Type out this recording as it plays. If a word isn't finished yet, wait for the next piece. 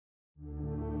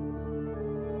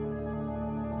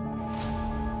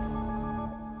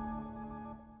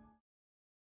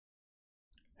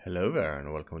Hello there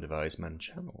and welcome to the Iceman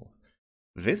channel.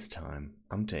 This time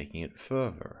I'm taking it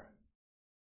further.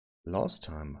 Last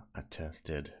time I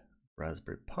tested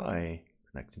Raspberry Pi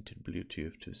connecting to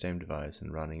Bluetooth to the same device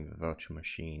and running the virtual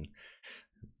machine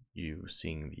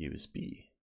using the USB.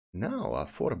 Now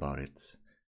I've thought about it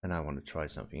and I want to try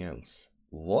something else.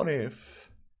 What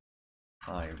if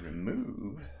I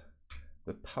remove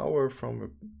the power from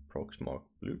the Proxmark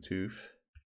Bluetooth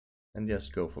and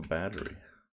just go for battery?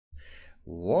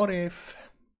 What if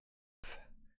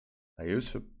I use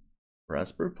the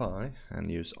Raspberry Pi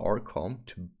and use rfcomm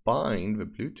to bind the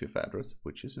Bluetooth address,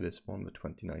 which is this one, the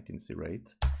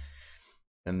 2019-08,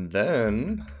 and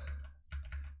then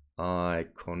I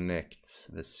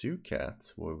connect the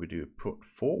Socat where we do port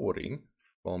forwarding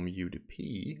from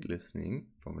UDP listening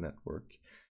from a network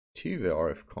to the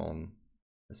rfcomm,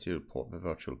 the serial port, the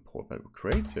virtual port that we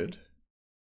created,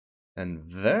 and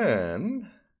then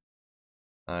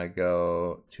I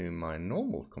go to my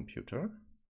normal computer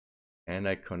and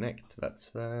I connect. That's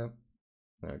the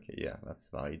that's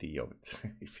the ID of it.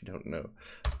 If you don't know,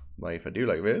 but if I do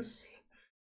like this,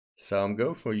 so I'm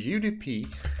going for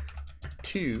UDP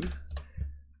to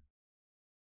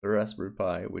the Raspberry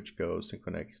Pi, which goes and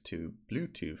connects to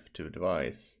Bluetooth to the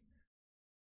device,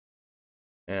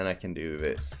 and I can do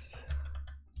this.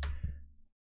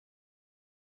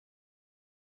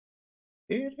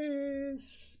 It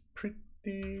is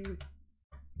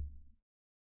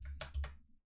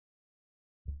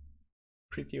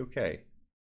pretty okay.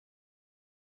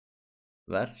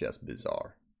 That's just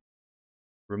bizarre.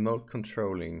 Remote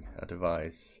controlling a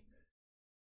device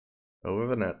over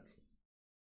the net,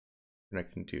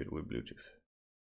 connecting to it with Bluetooth.